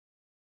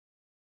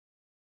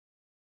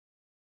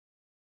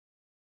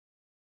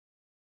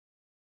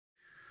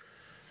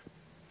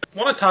I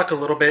want to talk a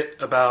little bit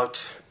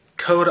about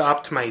code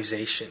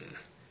optimization.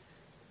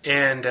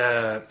 And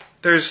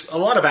there's a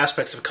lot of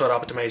aspects of code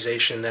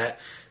optimization that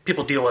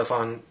people deal with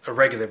on a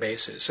regular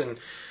basis. And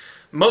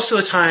most of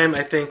the time,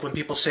 I think when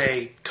people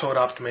say code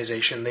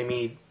optimization, they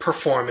mean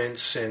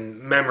performance and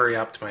memory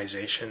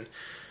optimization.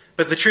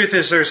 But the truth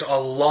is there's a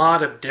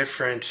lot of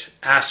different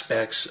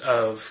aspects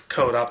of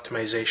code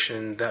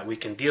optimization that we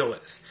can deal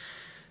with.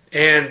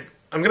 And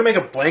I'm going to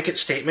make a blanket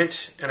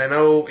statement, and I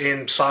know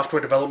in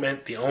software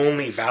development the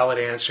only valid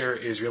answer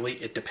is really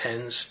it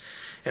depends.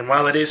 And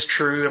while it is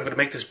true, I'm going to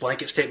make this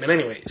blanket statement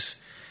anyways.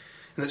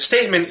 And the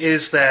statement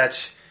is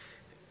that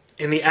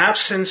in the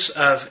absence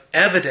of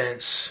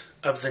evidence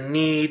of the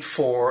need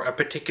for a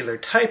particular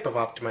type of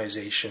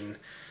optimization,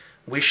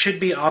 we should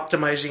be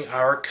optimizing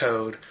our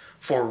code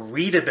for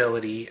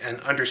readability and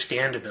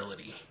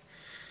understandability.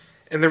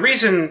 And the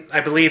reason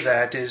I believe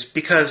that is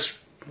because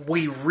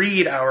we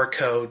read our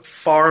code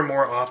far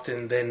more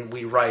often than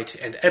we write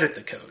and edit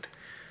the code.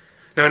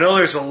 Now, I know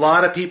there's a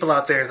lot of people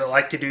out there that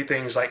like to do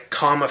things like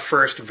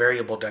comma-first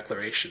variable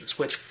declarations,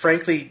 which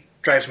frankly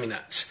drives me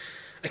nuts.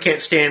 I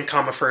can't stand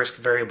comma-first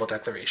variable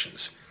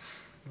declarations.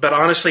 But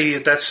honestly,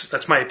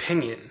 that's my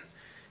opinion.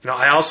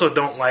 I also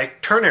don't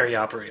like ternary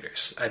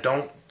operators. I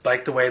don't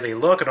like the way they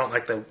look. I don't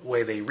like the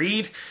way they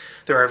read.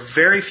 There are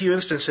very few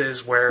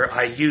instances where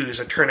I use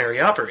a ternary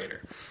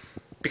operator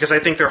because I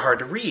think they're hard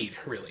to read,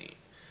 really.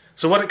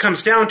 So what it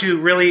comes down to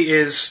really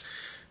is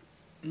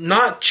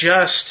not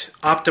just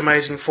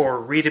optimizing for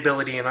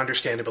readability and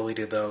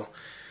understandability, though,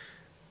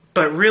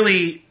 but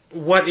really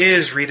what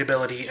is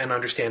readability and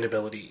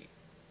understandability.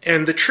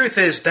 And the truth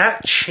is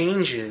that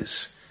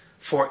changes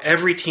for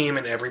every team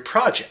and every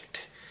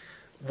project.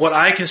 What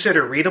I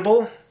consider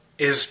readable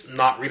is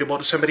not readable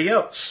to somebody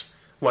else.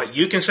 What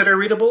you consider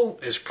readable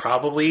is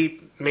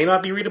probably may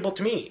not be readable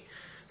to me.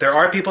 There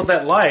are people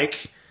that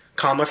like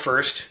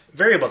comma-first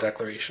variable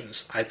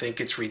declarations. I think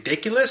it's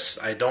ridiculous.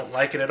 I don't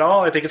like it at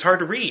all. I think it's hard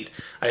to read.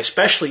 I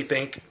especially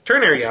think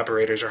ternary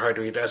operators are hard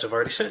to read, as I've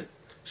already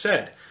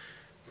said.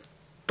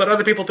 But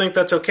other people think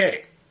that's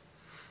okay.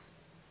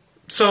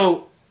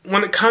 So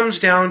when it comes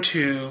down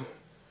to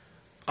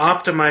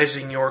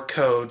optimizing your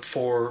code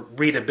for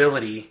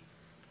readability,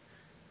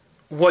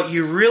 what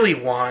you really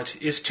want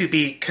is to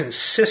be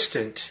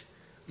consistent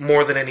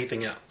more than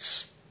anything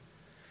else.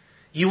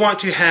 You want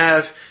to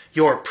have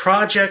your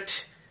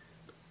project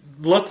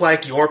look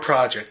like your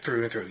project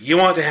through and through. You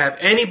want to have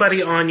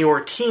anybody on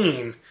your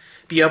team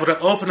be able to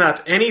open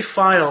up any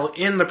file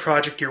in the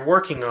project you're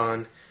working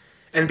on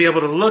and be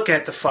able to look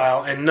at the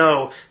file and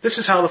know this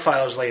is how the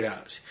file is laid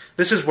out.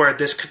 This is where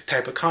this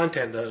type of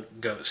content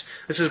goes.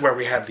 This is where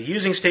we have the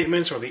using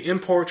statements or the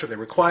imports or the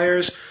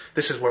requires.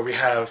 This is where we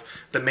have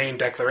the main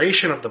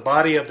declaration of the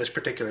body of this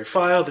particular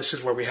file. This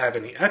is where we have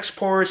any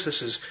exports.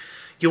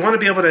 You want to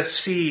be able to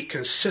see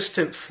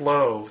consistent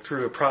flow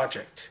through a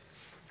project.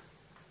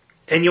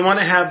 And you want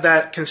to have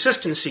that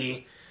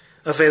consistency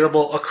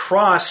available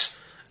across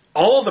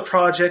all of the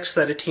projects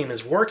that a team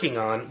is working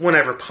on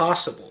whenever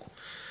possible.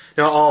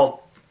 Now,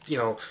 I'll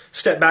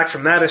step back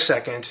from that a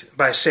second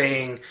by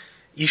saying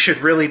you should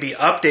really be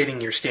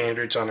updating your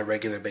standards on a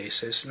regular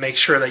basis. Make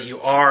sure that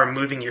you are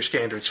moving your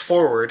standards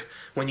forward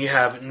when you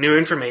have new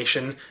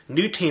information,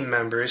 new team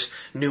members,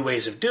 new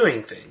ways of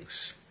doing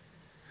things.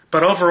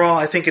 But overall,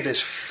 I think it is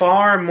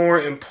far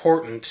more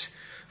important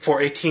for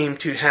a team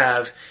to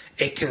have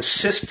a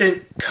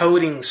consistent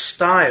coding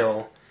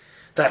style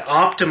that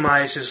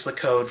optimizes the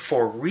code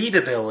for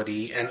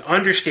readability and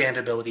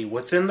understandability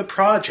within the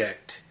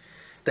project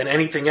than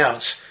anything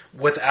else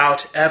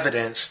without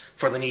evidence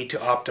for the need to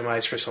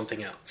optimize for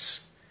something else.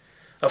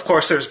 Of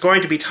course, there's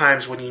going to be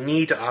times when you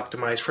need to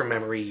optimize for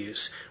memory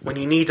use, when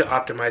you need to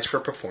optimize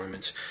for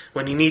performance,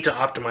 when you need to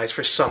optimize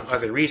for some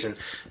other reason,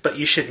 but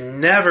you should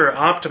never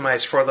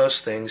optimize for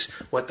those things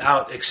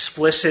without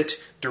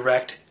explicit,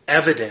 direct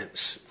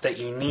evidence that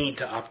you need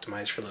to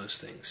optimize for those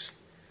things.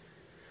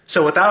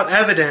 So without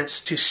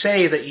evidence to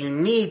say that you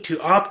need to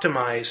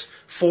optimize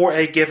for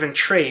a given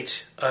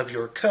trait of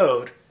your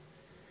code,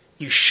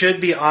 you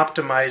should be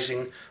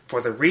optimizing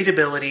for the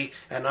readability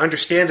and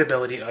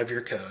understandability of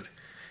your code,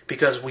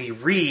 because we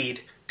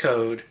read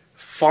code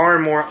far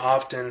more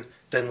often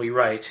than we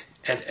write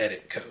and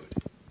edit code.